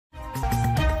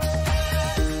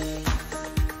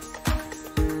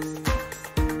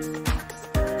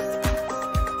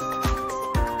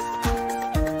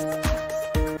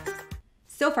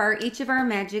so far, each of our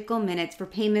magical minutes for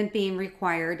payment being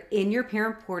required in your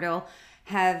parent portal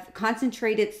have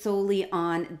concentrated solely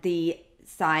on the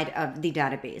side of the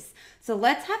database. So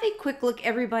let's have a quick look,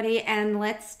 everybody, and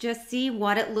let's just see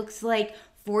what it looks like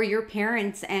for your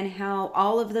parents and how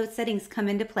all of those settings come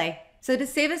into play. So to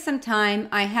save us some time,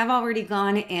 I have already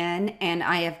gone in and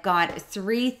I have got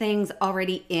 3 things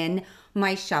already in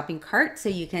my shopping cart. So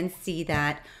you can see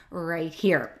that right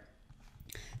here.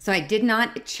 So I did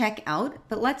not check out,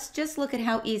 but let's just look at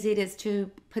how easy it is to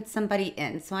put somebody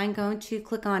in. So I'm going to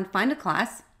click on Find a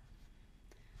Class,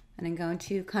 and I'm going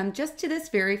to come just to this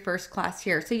very first class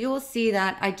here. So you will see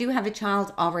that I do have a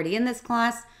child already in this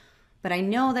class, but I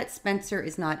know that Spencer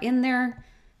is not in there.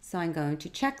 So I'm going to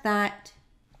check that,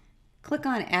 click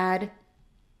on Add,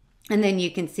 and then you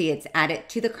can see it's added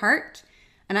to the cart.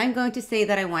 And I'm going to say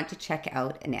that I want to check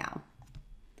out now.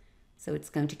 So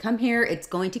it's going to come here. It's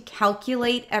going to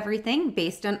calculate everything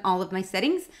based on all of my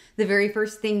settings. The very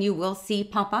first thing you will see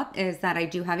pop up is that I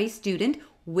do have a student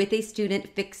with a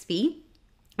student fixed fee.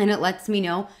 And it lets me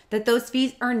know that those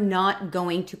fees are not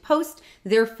going to post.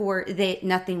 Therefore,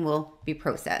 nothing will be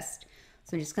processed.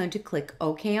 So I'm just going to click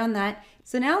OK on that.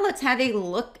 So now let's have a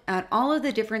look at all of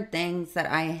the different things that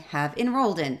I have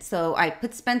enrolled in. So I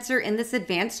put Spencer in this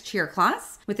advanced cheer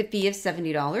class with a fee of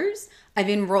 $70. I've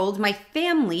enrolled my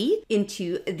family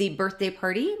into the birthday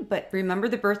party, but remember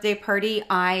the birthday party,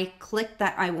 I clicked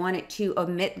that I wanted to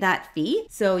omit that fee.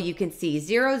 So you can see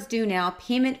zeros due now.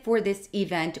 Payment for this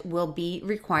event will be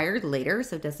required later,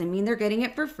 so it doesn't mean they're getting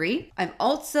it for free. I've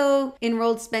also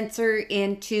enrolled Spencer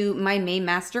into my May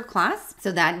Master class.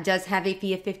 So that does have a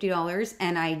fee of $50,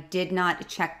 and I did not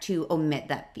check to omit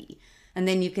that fee. And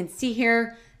then you can see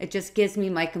here, it just gives me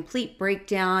my complete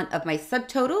breakdown of my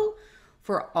subtotal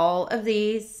for all of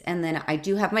these. And then I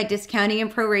do have my discounting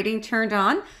and prorating turned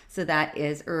on. So that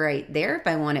is right there. If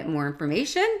I wanted more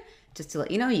information, just to let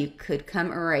you know, you could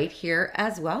come right here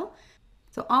as well.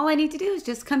 So all I need to do is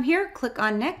just come here, click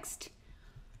on Next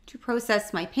to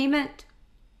process my payment.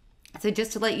 So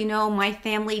just to let you know, my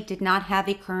family did not have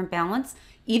a current balance.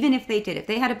 Even if they did, if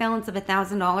they had a balance of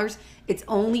 $1,000, it's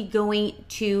only going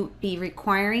to be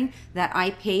requiring that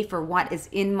I pay for what is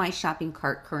in my shopping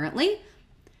cart currently.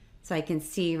 So I can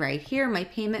see right here my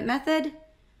payment method.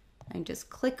 I just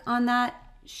click on that,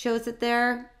 shows it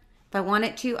there. If I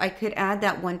wanted to, I could add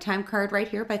that one-time card right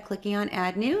here by clicking on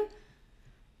Add New.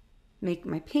 Make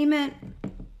my payment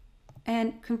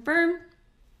and confirm.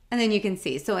 And then you can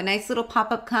see, so a nice little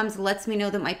pop-up comes, lets me know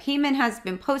that my payment has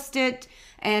been posted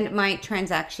and my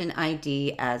transaction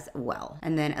ID as well.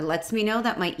 And then it lets me know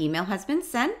that my email has been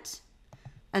sent.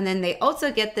 And then they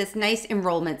also get this nice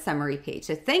enrollment summary page.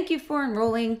 So thank you for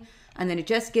enrolling. And then it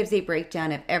just gives a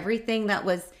breakdown of everything that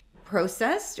was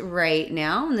processed right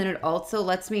now. And then it also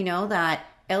lets me know that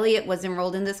Elliot was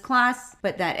enrolled in this class,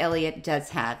 but that Elliot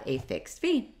does have a fixed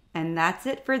fee. And that's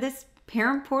it for this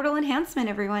parent portal enhancement,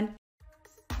 everyone.